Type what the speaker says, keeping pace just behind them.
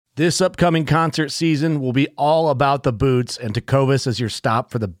This upcoming concert season will be all about the boots, and Tecovas is your stop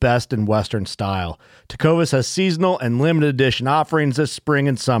for the best in Western style. Tecovas has seasonal and limited edition offerings this spring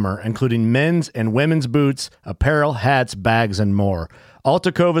and summer, including men's and women's boots, apparel, hats, bags, and more. All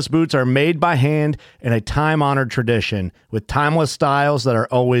Tecovas boots are made by hand in a time-honored tradition with timeless styles that are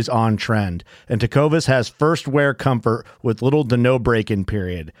always on trend. And Tecovas has first wear comfort with little to no break-in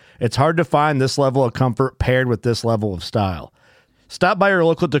period. It's hard to find this level of comfort paired with this level of style. Stop by your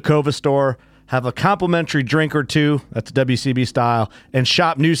local Tecovas store, have a complimentary drink or two, that's WCB style, and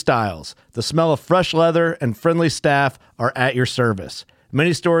shop new styles. The smell of fresh leather and friendly staff are at your service.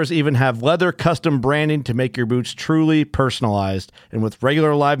 Many stores even have leather custom branding to make your boots truly personalized. And with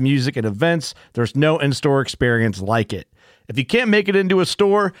regular live music and events, there's no in-store experience like it. If you can't make it into a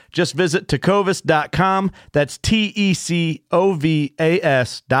store, just visit tecovas.com. That's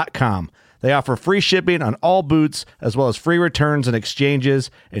TECOVAS.com. They offer free shipping on all boots, as well as free returns and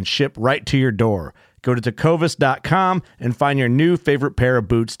exchanges, and ship right to your door. Go to tecovas.com and find your new favorite pair of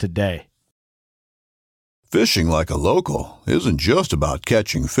boots today. Fishing like a local isn't just about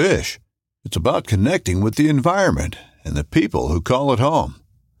catching fish. It's about connecting with the environment and the people who call it home.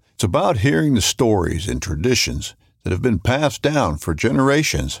 It's about hearing the stories and traditions that have been passed down for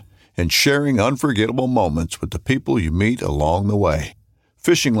generations and sharing unforgettable moments with the people you meet along the way.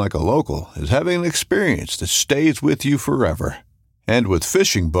 Fishing like a local is having an experience that stays with you forever. And with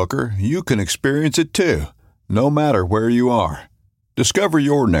Fishing Booker, you can experience it too, no matter where you are. Discover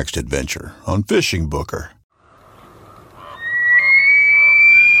your next adventure on Fishing Booker.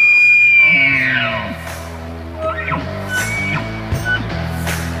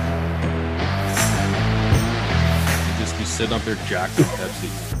 You just be sitting up there jacked with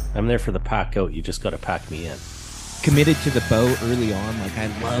Pepsi. I'm there for the pack out. You just got to pack me in. Committed to the boat early on. Like, I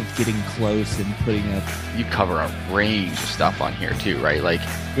love getting close and putting up. You cover a range of stuff on here too, right? Like,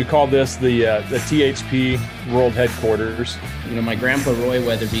 we call this the THP World Headquarters. You know, my grandpa Roy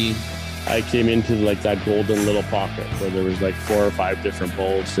Weatherby. I came into like that golden little pocket where there was like 4 or 5 different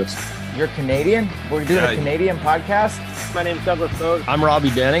bowls. Just. You're Canadian? We're doing a Canadian podcast. My name's Douglas Bode. I'm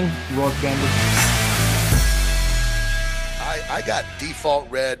Robbie Denning. Roy Candy. I got default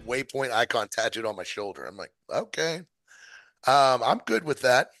red waypoint icon tattooed on my shoulder. I'm like, okay. I'm good with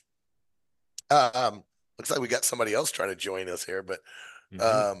that. Looks like we got somebody else trying to join us here, but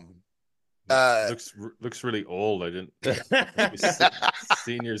looks really old. I didn't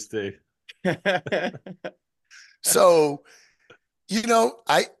seniors day. So, you know,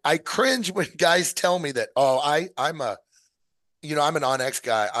 I cringe when guys tell me that, I'm an OnX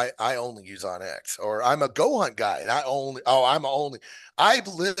guy. I only use OnX, or I'm a Go Hunt guy, and I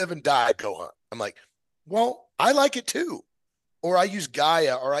live and die Go Hunt. I'm like, well, I like it too. Or I use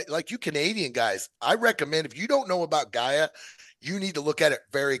Gaia, or like you Canadian guys. I recommend, if you don't know about Gaia, you need to look at it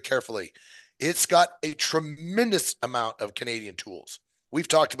very carefully. It's got a tremendous amount of Canadian tools. We've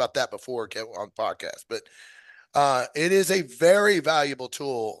talked about that before on podcast, but it is a very valuable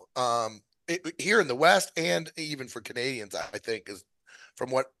tool. Here in the West, and even for Canadians, I think, is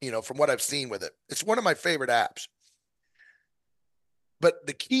from what I've seen with it. It's one of my favorite apps. But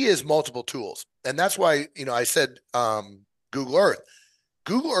the key is multiple tools. And that's why, I said Google Earth.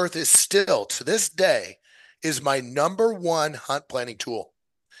 Google Earth is still, to this day, is my number one hunt planning tool.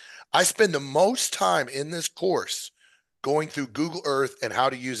 I spend the most time in this course going through Google Earth and how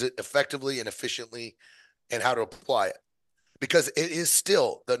to use it effectively and efficiently and how to apply it, because it is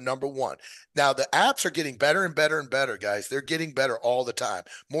still the number one. Now, the apps are getting better and better and better, guys. They're getting better all the time.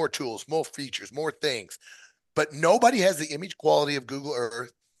 More tools, more features, more things. But nobody has the image quality of Google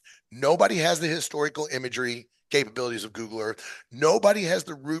Earth. Nobody has the historical imagery capabilities of Google Earth. Nobody has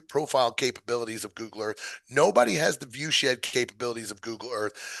the route profile capabilities of Google Earth. Nobody has the view shed capabilities of Google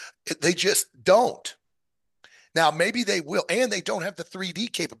Earth. They just don't. Now, maybe they will, and they don't have the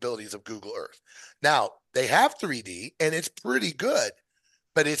 3D capabilities of Google Earth. Now, they have 3D, and it's pretty good,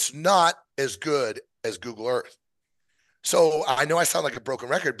 but it's not as good as Google Earth. So I know I sound like a broken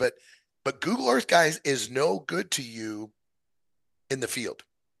record, but Google Earth, guys, is no good to you in the field.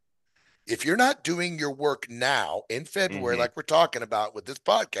 If you're not doing your work now in February, like we're talking about with this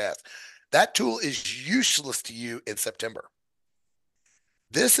podcast, that tool is useless to you in September.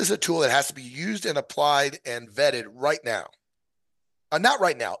 This is a tool that has to be used and applied and vetted right now. Not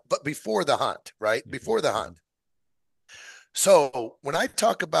right now, but before the hunt, right? Before the hunt. So when I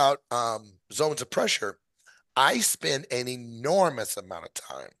talk about zones of pressure, I spend an enormous amount of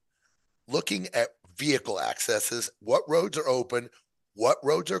time looking at vehicle accesses, what roads are open, what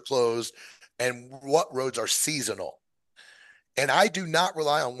roads are closed, and what roads are seasonal. And I do not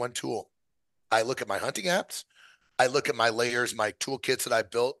rely on one tool. I look at my hunting apps. I look at my layers, my toolkits that I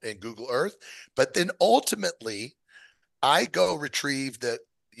built in Google Earth, but then ultimately I go retrieve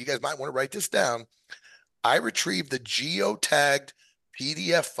you guys might want to write this down. I retrieve the geotagged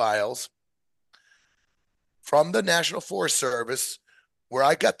PDF files from the National Forest Service where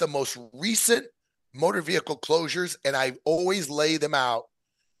I got the most recent motor vehicle closures, and I always lay them out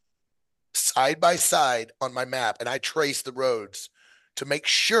side by side on my map, and I trace the roads to make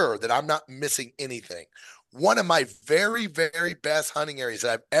sure that I'm not missing anything. One of my very, very best hunting areas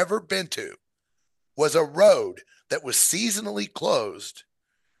that I've ever been to was a road that was seasonally closed.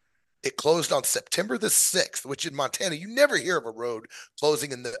 It closed on September the 6th, which in Montana, you never hear of a road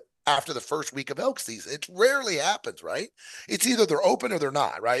closing after the first week of elk season. It rarely happens, right? It's either they're open or they're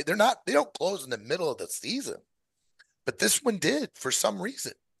not, right? They don't close in the middle of the season. But this one did for some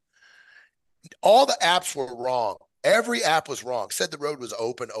reason. All the apps were wrong. Every app was wrong. Said the road was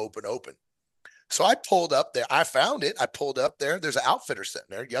open. So I pulled up there. I found it. I pulled up there. There's an outfitter sitting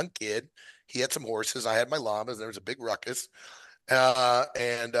there, young kid. He had some horses. I had my llamas. There was a big ruckus.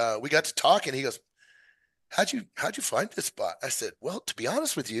 And we got to talking. He goes, how'd you find this spot? I said, well, to be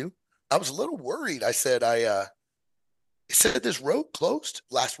honest with you, I was a little worried. I said, he said this road closed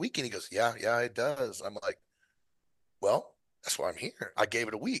last weekend. He goes, yeah, it does. I'm like, well, that's why I'm here. I gave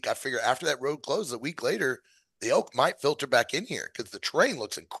it a week. I figure after that road closes a week later, the elk might filter back in here because the terrain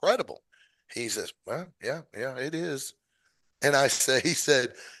looks incredible. He says, well, yeah, it is. And he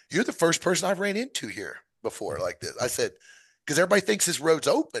said, you're the first person I've ran into here before like this. I said, because everybody thinks this road's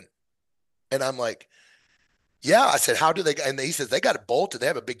open. And I'm like, yeah. I said, how do they? And he says, they got it bolted. They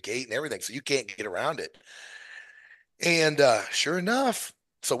have a big gate and everything, so you can't get around it. And sure enough,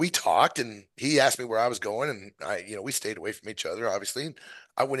 so we talked, and he asked me where I was going, and we stayed away from each other, obviously. And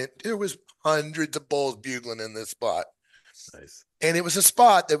I went in. There was hundreds of bulls bugling in this spot. Nice. And it was a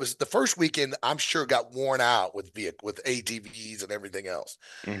spot that was the first weekend, I'm sure, got worn out with ATVs and everything else.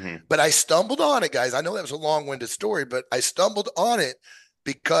 Mm-hmm. But I stumbled on it, guys. I know that was a long-winded story, but I stumbled on it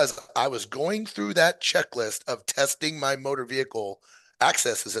because I was going through that checklist of testing my motor vehicle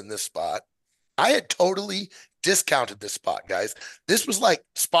accesses in this spot. I had totally discounted this spot, guys. This was like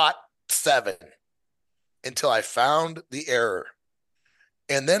spot 7 until I found the error.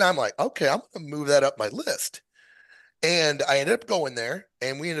 And then I'm like, okay, I'm going to move that up my list. And I ended up going there,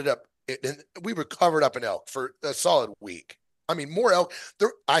 and we were covered up in elk for a solid week. I mean, more elk.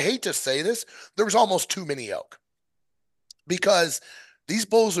 I hate to say this, there was almost too many elk because these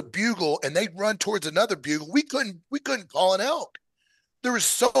bulls would bugle and they'd run towards another bugle. We couldn't call an elk. There was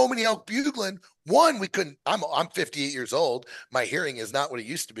so many elk bugling. One, we couldn't. I'm 58 years old. My hearing is not what it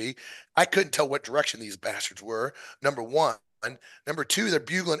used to be. I couldn't tell what direction these bastards were. Number one. Number two, they're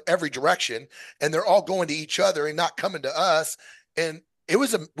bugling every direction, and they're all going to each other and not coming to us. And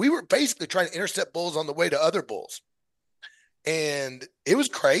we were basically trying to intercept bulls on the way to other bulls. And it was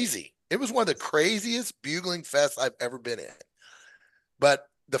crazy. It was one of the craziest bugling fests I've ever been in. But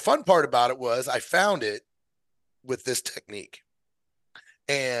the fun part about it was I found it with this technique.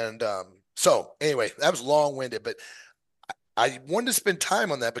 And so anyway, that was long-winded, but I wanted to spend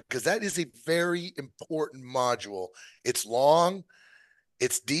time on that because that is a very important module. It's long,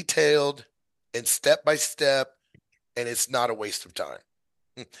 it's detailed, and step by step, and it's not a waste of time.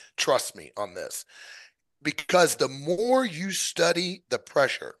 Trust me on this. Because the more you study the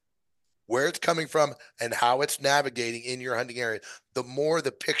pressure, where it's coming from, and how it's navigating in your hunting area, the more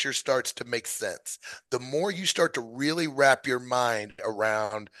the picture starts to make sense. The more you start to really wrap your mind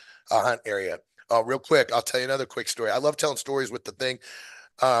around a hunt area. Real quick, I'll tell you another quick story. I love telling stories with the thing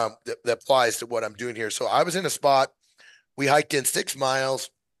that applies to what I'm doing here. So I was in a spot. We hiked in 6 miles,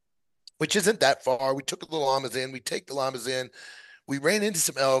 which isn't that far. We took the llamas in. We take the llamas in. We ran into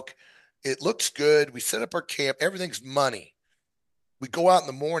some elk. It looks good. We set up our camp. Everything's money. We go out in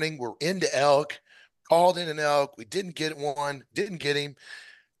the morning. We're into elk. Called in an elk. We didn't get one. Didn't get him.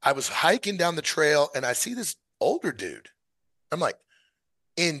 I was hiking down the trail, and I see this older dude. I'm like,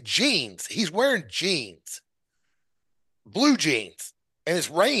 in jeans. He's wearing jeans, blue jeans, and it's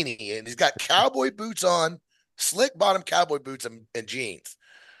rainy, and he's got cowboy boots on, slick bottom cowboy boots and jeans,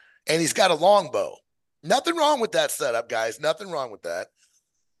 and he's got a longbow. Nothing wrong with that setup, guys. Nothing wrong with that.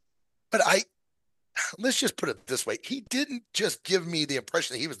 But let's just put it this way. He didn't just give me the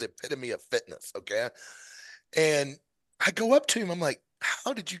impression that he was the epitome of fitness, okay? And I go up to him. I'm like,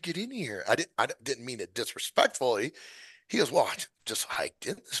 how did you get in here? I didn't mean it disrespectfully. He goes, well, I just hiked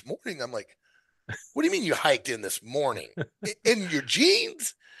in this morning. I'm like, what do you mean you hiked in this morning? In your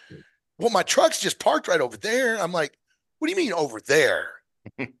jeans? Well, my truck's just parked right over there. I'm like, what do you mean over there?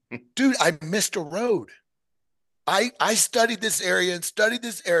 Dude, I missed a road. I studied this area,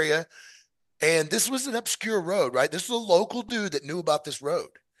 And this was an obscure road, right? This was a local dude that knew about this road.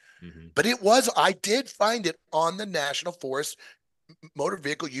 Mm-hmm. But I did find it on the National Forest motor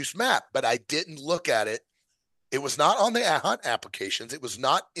vehicle use map, but I didn't look at it. It was not on the hunt applications. It was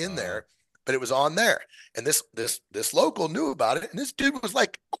not in there, but it was on there. And this local knew about it. And this dude was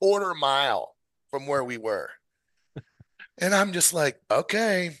like quarter mile from where we were. And I'm just like,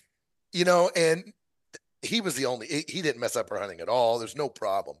 okay, and he was he didn't mess up our hunting at all. There's no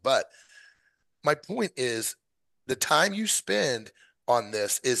problem. But my point is the time you spend on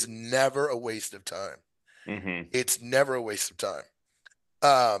this is never a waste of time. Mm-hmm. It's never a waste of time.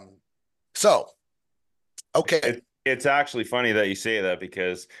 So, okay. It's actually funny that you say that,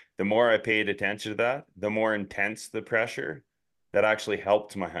 because the more I paid attention to that, the more intense the pressure that actually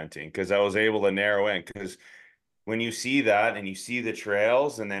helped my hunting, because I was able to narrow in. Because when you see that and you see the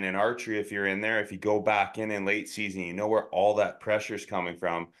trails, and then in archery, if you're in there, if you go back in late season, you know where all that pressure is coming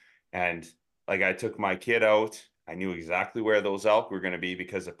from. And like, I took my kid out, I knew exactly where those elk were going to be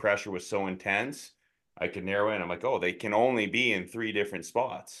because the pressure was so intense. I could narrow in. I'm like, oh, they can only be in 3 different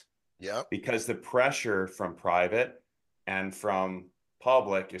spots. Yeah. Because the pressure from private and from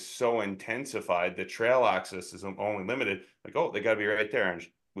public is so intensified, the trail access is only limited. Like, oh, they got to be right there. And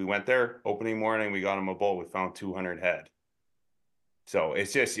we went there opening morning. We got them a bull. We found 200 head. So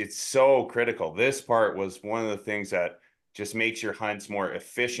it's so critical. This part was one of the things that just makes your hunts more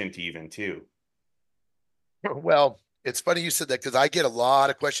efficient even too. Well, it's funny you said that, because I get a lot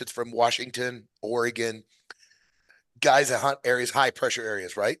of questions from Washington, Oregon, guys that hunt areas, high pressure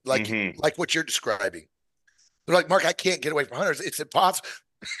areas, right? Like what you're describing. They're like, Mark, I can't get away from hunters. It's impossible.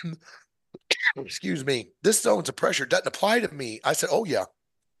 Excuse me. This zones of pressure doesn't apply to me. I said, oh yeah,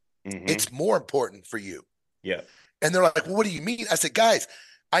 it's more important for you. Yeah. And they're like, well, what do you mean? I said, guys,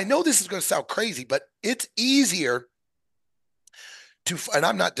 I know this is going to sound crazy, but it's easier to, and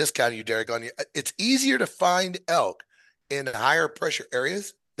I'm not discounting you, Derek, on you. It's easier to find elk in higher pressure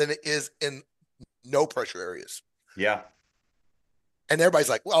areas than it is in no pressure areas. Yeah. And everybody's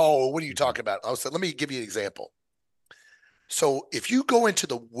like, oh, what are you talking about? I said, let me give you an example. So if you go into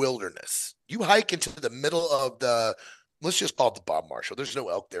the wilderness, you hike into the middle of let's just call it the Bob Marshall. There's no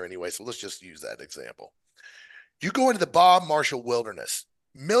elk there anyway, so let's just use that example. You go into the Bob Marshall wilderness,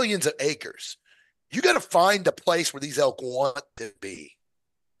 millions of acres. You got to find the place where these elk want to be,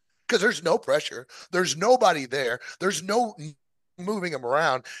 because there's no pressure. There's nobody there. There's no moving them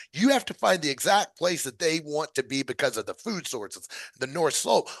around. You have to find the exact place that they want to be because of the food sources, the North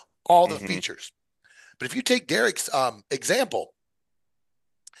Slope, all the features. But if you take Derek's example,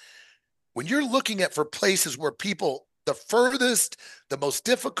 when you're looking at for places where people, the furthest, the most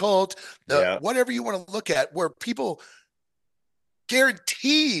difficult, whatever you want to look at, where people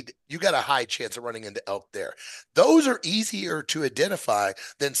guaranteed you got a high chance of running into elk there. Those are easier to identify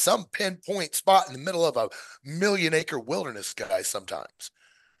than some pinpoint spot in the middle of a 1,000,000-acre wilderness, guys, sometimes.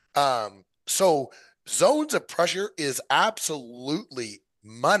 So zones of pressure is absolutely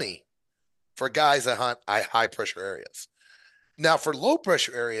money for guys that hunt high pressure areas. Now, for low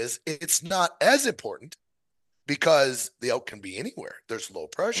pressure areas, it's not as important because the elk can be anywhere. There's low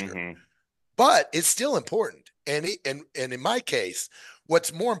pressure, but it's still important. And in my case,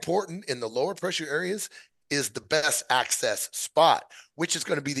 what's more important in the lower pressure areas is the best access spot, which is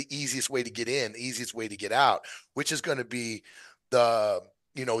going to be the easiest way to get in, easiest way to get out, which is going to be the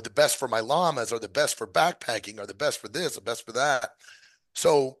best for my llamas, or the best for backpacking, or the best for this, the best for that.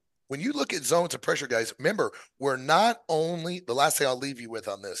 So when you look at zones of pressure, guys, remember, we're not only, the last thing I'll leave you with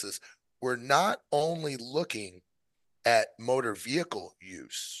on this is, we're not only looking at motor vehicle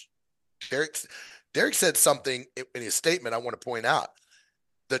use. Derek said something in his statement I want to point out.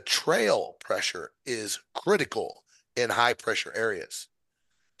 The trail pressure is critical in high pressure areas.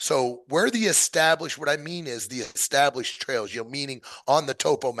 So where what I mean is the established trails, meaning on the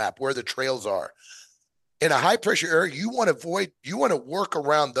topo map where the trails are. In a high pressure area, you want to work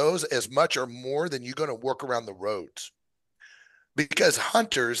around those as much or more than you're going to work around the roads. Because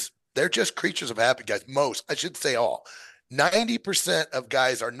hunters, they're just creatures of habit, guys. Most, I should say all. 90% of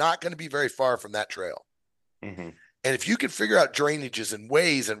guys are not going to be very far from that trail. And if you can figure out drainages and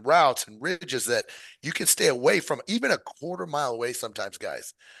ways and routes and ridges that you can stay away from, even a quarter mile away sometimes,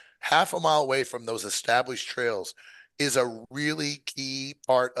 guys, half a mile away from those established trails is a really key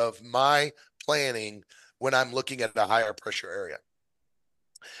part of my planning when I'm looking at a higher pressure area.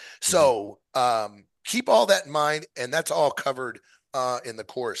 So keep all that in mind, and that's all covered in the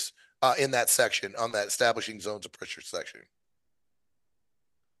course, in that section, on that establishing zones of pressure section.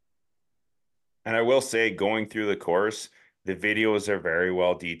 And I will say, going through the course, the videos are very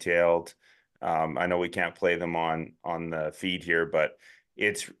well detailed. I know we can't play them on the feed here, but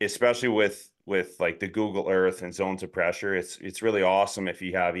it's especially with with like the Google Earth and zones of pressure, it's really awesome if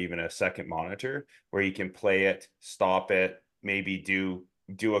you have even a second monitor where you can play it, stop it, maybe do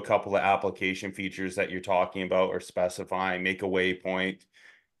a couple of application features that you're talking about or specifying, make a waypoint,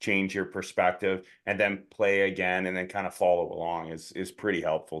 change your perspective, and then play again and then kind of follow along is pretty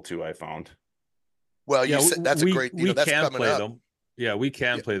helpful too, I found. Well, you said that's a great, we that's can coming play up. them. Yeah, we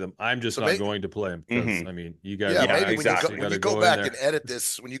can play them. I'm just not going to play them because I mean, you guys. Yeah, maybe exactly. when you go back and edit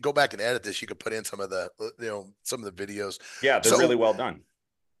this, you could put in some of the, some of the videos. Yeah, they're really well done.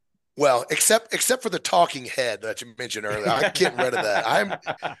 Well, except for the talking head that you mentioned earlier, I'm getting rid of that.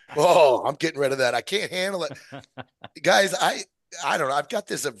 I'm getting rid of that. I can't handle it, guys. I don't know. I've got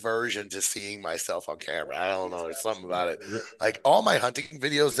this aversion to seeing myself on camera. I don't know. There's something about it. Like all my hunting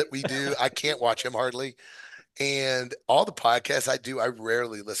videos that we do, I can't watch them hardly. And all the podcasts I do, I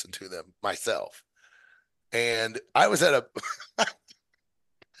rarely listen to them myself. And I was at a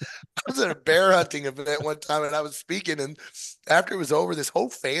bear hunting event one time and I was speaking, and after it was over, this whole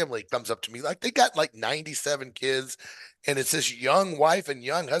family comes up to me. Like they got like 97 kids and it's this young wife and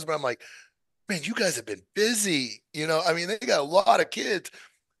young husband. I'm like, man, you guys have been busy. I mean, they got a lot of kids.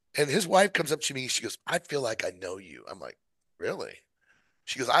 And his wife comes up to me. She goes, I feel like I know you. I'm like, really?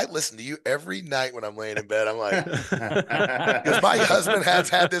 She goes, I listen to you every night when I'm laying in bed. I'm like, because my husband has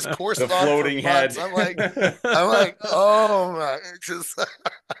had this course on floating for months. head. I'm like, oh my.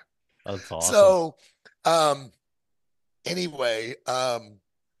 That's awesome. So, anyway,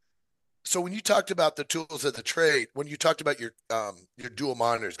 so when you talked about the tools of the trade, when you talked about your dual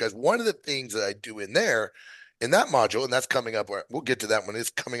monitors, guys, one of the things that I do in that module, and that's coming up, where we'll get to that one,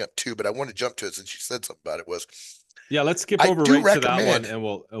 it's coming up too, but I want to jump to it since you said something about it, was yeah, let's skip over right to that one and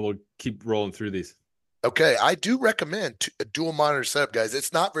we'll keep rolling through these. Okay, I do recommend a dual monitor setup, guys.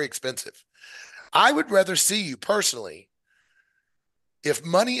 It's not very expensive. I would rather see you personally, if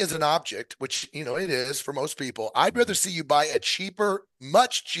money is an object, which it is for most people, I'd rather see you buy a cheaper,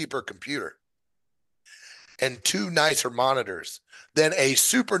 much cheaper computer and 2 nicer monitors than a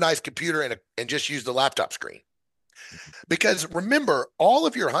super nice computer and just use the laptop screen. Because remember, all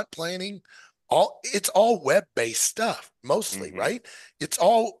of your hunt planning, it's all web-based stuff, mostly, right? It's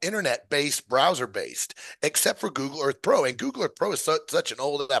all internet-based, browser-based, except for Google Earth Pro. And Google Earth Pro is such an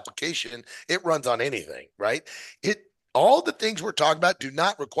old application, it runs on anything, right? All the things we're talking about do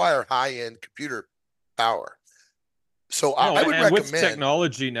not require high-end computer power. So I would recommend. With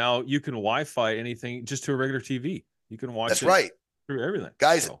technology now, you can Wi-Fi anything just to a regular TV. You can watch That's right. Through everything.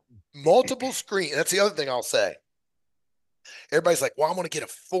 Guys, multiple screen. That's the other thing I'll say. Everybody's like, well, I want to get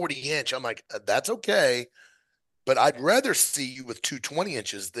a 40-inch. I'm like, that's okay. But I'd rather see you with 2 20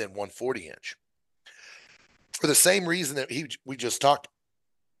 inches than 1 40-inch. For the same reason that we just talked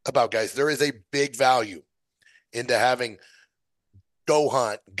about, guys, there is a big value into having Go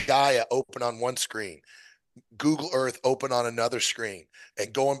Hunt, Gaia open on one screen, Google Earth open on another screen,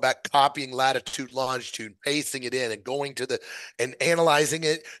 and going back, copying latitude, longitude, pasting it in, and going to and analyzing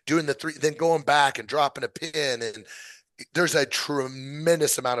it, doing the 3, then going back and dropping a pin. And there's a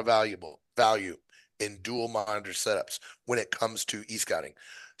tremendous amount of value in dual monitor setups when it comes to e-scouting.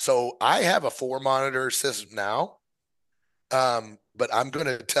 So I have a 4 monitor system now. But I'm going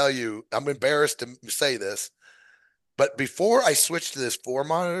to tell you, I'm embarrassed to say this, but before I switched to this 4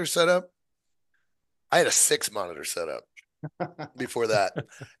 monitor setup, I had a 6 monitor setup before that.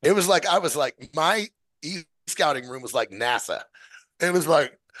 It was like, my e-scouting room was like NASA. It was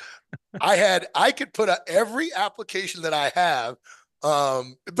like, I could put every application that I have,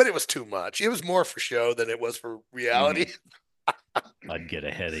 but it was too much. It was more for show than it was for reality. I'd get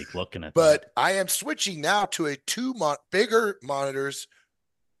a headache looking at but that. I am switching now to a 2 bigger monitors,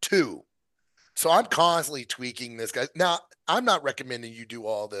 2. So I'm constantly tweaking this, guys. Now, I'm not recommending you do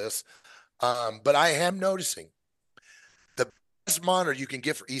all this, but I am noticing the best monitor you can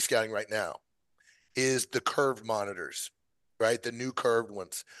get for e-scouting right now is the curved monitors, right? The new curved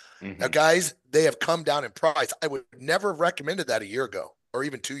ones. Now, guys, they have come down in price. I would never have recommended that a year ago or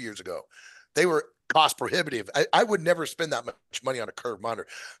even 2 years ago. They were cost prohibitive. I would never spend that much money on a curved monitor.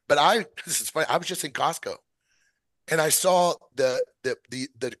 But this is funny. I was just in Costco and I saw the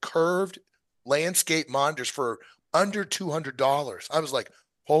curved landscape monitors for under $200. I was like,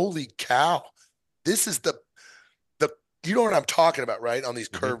 holy cow. This is the you know what I'm talking about, right? On these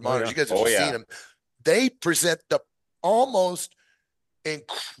curved monitors. You guys have seen them. They present the almost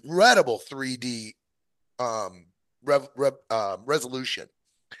incredible 3D resolution.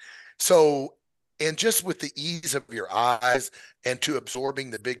 So, and just with the ease of your eyes and to absorbing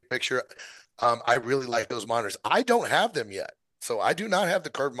the big picture, I really like those monitors. I don't have them yet. So I do not have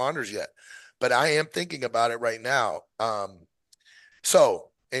the curved monitors yet, but I am thinking about it right now. So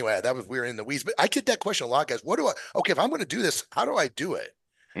anyway, we were in the weeds, but I get that question a lot, guys. If I'm going to do this, how do I do it?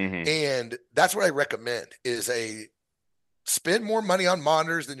 Mm-hmm. And that's what I recommend is spend more money on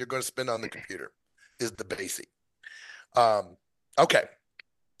monitors than you're going to spend on the computer is the basic. Okay.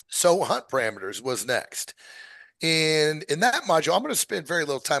 So hunt parameters was next. And in that module, I'm going to spend very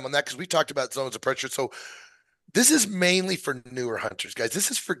little time on that because we talked about zones of pressure. So this is mainly for newer hunters, guys.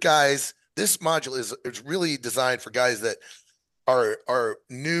 This is for guys. This module is really designed for guys that are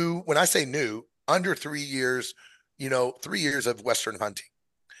new. When I say new, under 3 years, 3 years of Western hunting.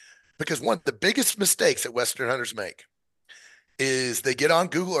 Because one of the biggest mistakes that Western hunters make is they get on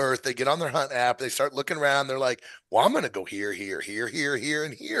Google Earth, they get on their hunt app, they start looking around. They're like, well, I'm going to go here, here, here, here, here,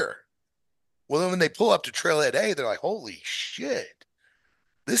 and here. Well, then when they pull up to Trailhead A, they're like, holy shit,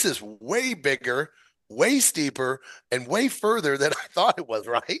 this is way bigger, way steeper, and way further than I thought it was,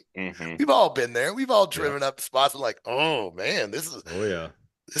 right? Mm-hmm. We've all been there. We've all driven up spots and like, oh man, this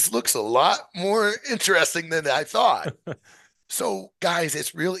looks a lot more interesting than I thought. So guys,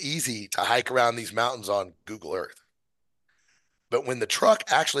 it's real easy to hike around these mountains on Google Earth. But when the truck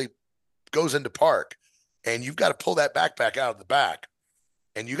actually goes into park and you've got to pull that backpack out of the back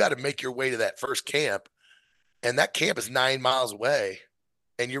and you got to make your way to that first camp, and that camp is 9 miles away,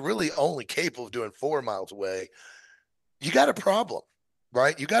 and you're really only capable of doing 4 miles away, you got a problem,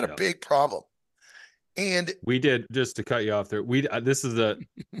 right? You got a big problem. And we did, just to cut you off there,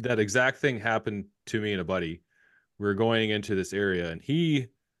 that exact thing happened to me and a buddy. We were going into this area, and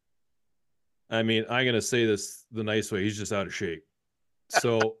I'm going to say this the nice way, he's just out of shape.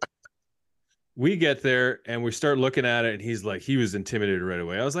 So we get there and we start looking at it, and he was intimidated right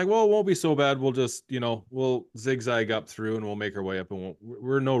away. I was like, well, it won't be so bad. We'll just, we'll zigzag up through and we'll make our way up, and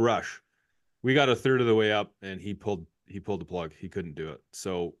we're in no rush. We got a third of the way up and he pulled the plug. He couldn't do it.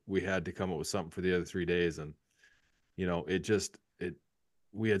 So we had to come up with something for the other 3 days. And,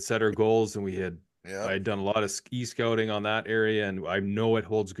 we had set our goals, and I had done a lot of ski scouting on that area, and I know it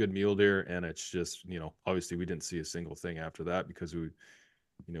holds good mule deer. And it's just, obviously we didn't see a single thing after that because we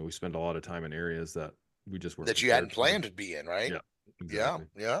spent a lot of time in areas that we just weren't that you hadn't planned to be in, right? Yeah, exactly.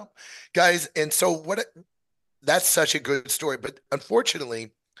 Yeah, guys. And so that's such a good story, but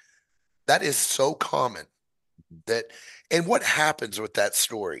unfortunately that is so common and what happens with that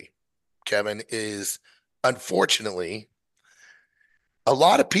story, Kevin, is unfortunately a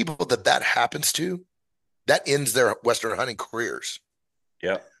lot of people that happens to, that ends their Western hunting careers.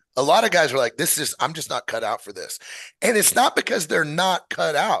 Yeah. A lot of guys are like, I'm just not cut out for this. And it's not because they're not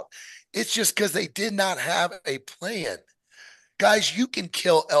cut out. It's just because they did not have a plan. Guys, you can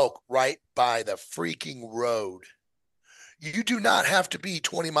kill elk right by the freaking road. You do not have to be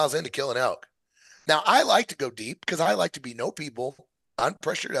 20 miles in to kill an elk. Now, I like to go deep because I like to be no people,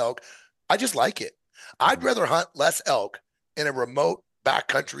 unpressured elk. I just like it. I'd rather hunt less elk in a remote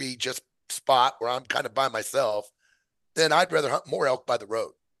backcountry just spot where I'm kind of by myself than I'd rather hunt more elk by the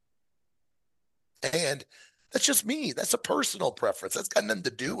road. And that's just me. That's a personal preference. That's got nothing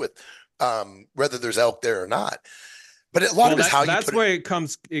to do with whether there's elk there or not. But a lot of it is how you put it. That's why it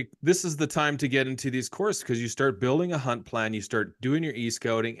comes. This is the time to get into these courses, because you start building a hunt plan, you start doing your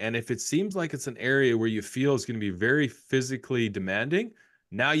e-scouting, and if it seems like it's an area where you feel is going to be very physically demanding,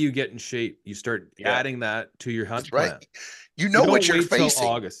 now you get in shape. You start adding that to your hunt plan. Right. You know what you're facing.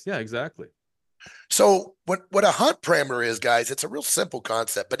 August. Yeah, exactly. So what a hunt parameter is, guys, it's a real simple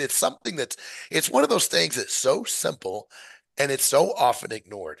concept, but it's something it's one of those things that's so simple and it's so often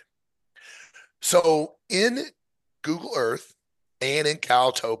ignored. So in Google Earth and in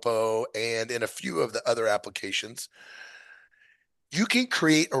CalTopo and in a few of the other applications, you can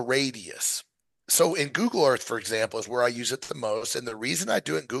create a radius. So in Google Earth, for example, is where I use it the most. And the reason I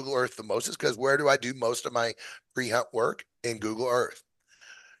do it in Google Earth the most is because where do I do most of my pre-hunt work? In Google Earth.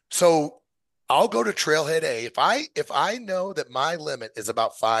 So I'll go to Trailhead A. If I know that my limit is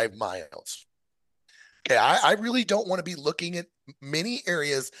about 5 miles, okay, I really don't want to be looking at many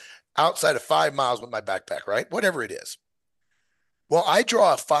areas outside of 5 miles with my backpack, right? Whatever it is. Well, I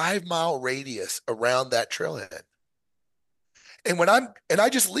draw a 5-mile radius around that trailhead. And I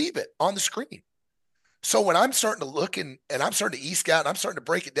just leave it on the screen. So when I'm starting to look and I'm starting to e-scout and I'm starting to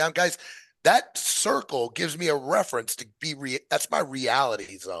break it down, guys, that circle gives me a reference to that's my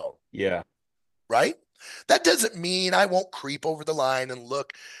reality zone. Yeah. Right? That doesn't mean I won't creep over the line and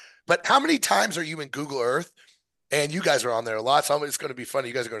look, but how many times are you in Google Earth? And you guys are on there a lot, so it's going to be funny.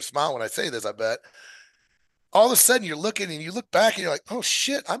 You guys are going to smile when I say this, I bet. All of a sudden, you're looking and you look back and you're like, oh,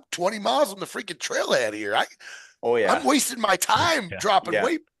 shit, I'm 20 miles on the freaking trailhead here. I'm wasting my time dropping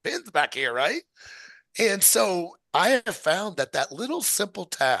weight pins back here, right? And so I have found that little simple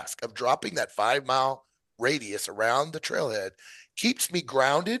task of dropping that 5-mile radius around the trailhead keeps me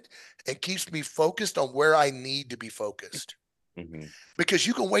grounded and keeps me focused on where I need to be focused. Mm-hmm. Because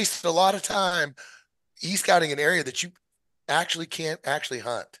you can waste a lot of time e-scouting an area that you actually can't actually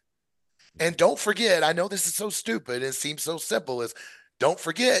hunt. And don't forget, I know this is so stupid, it seems so simple, is don't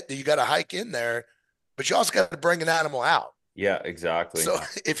forget that you got to hike in there, but you also got to bring an animal out. Yeah, exactly. So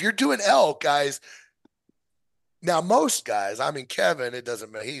if you're doing elk, guys, now most guys, I mean, Kevin, it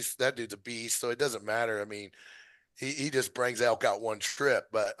doesn't matter. That dude's a beast, so it doesn't matter. I mean, he just brings elk out one trip.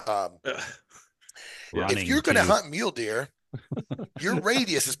 But if you're going to hunt mule deer, your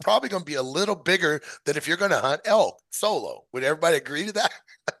radius is probably going to be a little bigger than if you're going to hunt elk solo. Would everybody agree to that?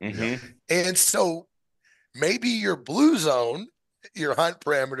 Mm-hmm. And so maybe your blue zone, your hunt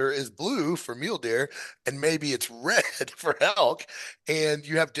parameter is blue for mule deer, and maybe it's red for elk. And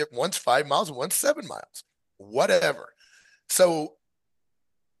you have one's 5 miles and one's 7 miles, whatever. So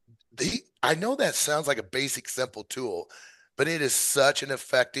I know that sounds like a basic, simple tool, but it is such an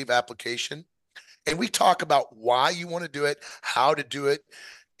effective application. And we talk about why you want to do it, how to do it,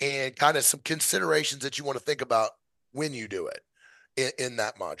 and kind of some considerations that you want to think about when you do it in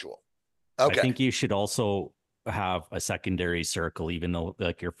that module. Okay. I think you should also have a secondary circle, even though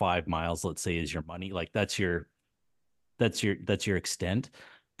like your 5 miles, let's say, is your money. Like that's your extent.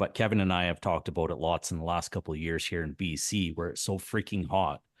 But Kevin and I have talked about it lots in the last couple of years here in BC, where it's so freaking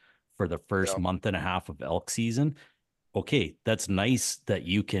hot for the first month and a half of elk season. Okay, that's nice that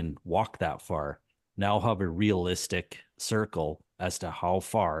you can walk that far. Now have a realistic circle as to how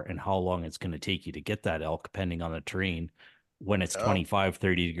far and how long it's going to take you to get that elk, depending on the terrain, when it's 25,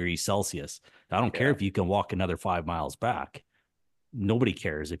 30 degrees Celsius. I don't care if you can walk another 5 miles back. Nobody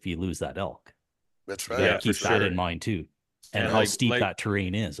cares if you lose that elk. That's right. Yeah, keep that in mind too. And how steep that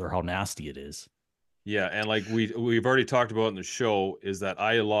terrain is, or how nasty it is. Yeah, and like we've already talked about in the show, is that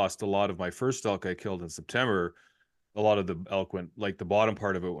I lost a lot of my first elk I killed in September. A lot of the elk went, like the bottom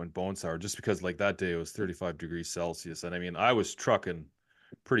part of it went bone sour, just because like that day it was 35 degrees Celsius. And I mean, I was trucking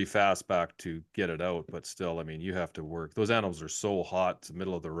pretty fast back to get it out, but still, I mean, you have to work. Those animals are so hot, it's the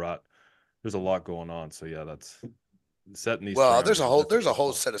middle of the rut. There's a lot going on. So yeah, that's setting these. Well, there's a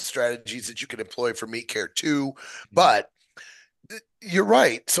whole set of strategies that you can employ for meat care too, Mm-hmm. but you're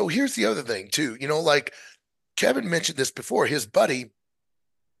right. So here's the other thing too. Like Kevin mentioned this before, his buddy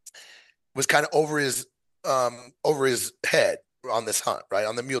was kind of over his head on this hunt, right?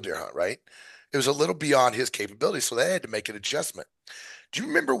 On the mule deer hunt, right? It was a little beyond his capability, so they had to make an adjustment. Do you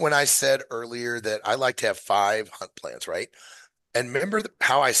remember when I said earlier that I like to have 5 hunt plans, right? And remember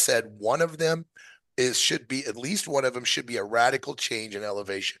how I said one of them at least one of them should be a radical change in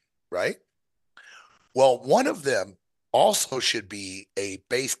elevation, right? Well, one of them also should be a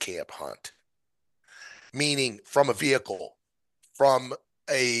base camp hunt, meaning from a vehicle, from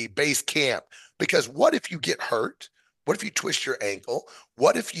a base camp. Because what if you get hurt? What if you twist your ankle?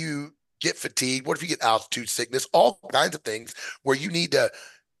 What if you get fatigued? What if you get altitude sickness? All kinds of things where you need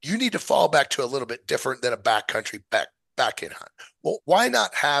to fall back to a little bit different than a backcountry back in hunt. Well, why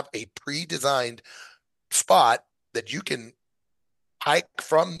not have a pre-designed spot that you can hike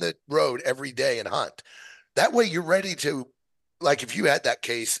from the road every day and hunt? That way you're ready to, like if you had that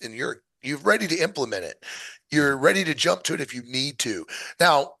case and you're ready to implement it, you're ready to jump to it if you need to.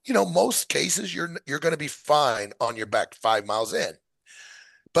 Now, most cases you're going to be fine on your back 5 miles in.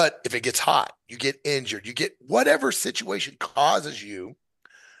 But if it gets hot, you get injured, you get whatever situation causes you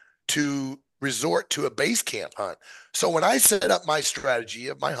to resort to a base camp hunt. So when I set up my strategy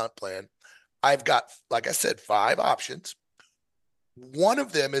of my hunt plan, I've got, like I said, 5 options. One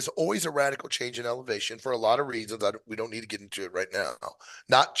of them is always a radical change in elevation for a lot of reasons. We don't need to get into it right now,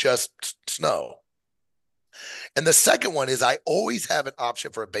 not just snow. And the second one is I always have an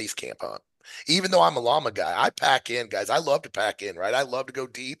option for a base camp hunt. Even though I'm a llama guy, I pack in, guys. I love to pack in, right? I love to go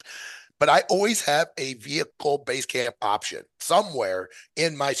deep, but I always have a vehicle base camp option somewhere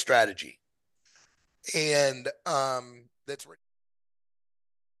in my strategy. And that's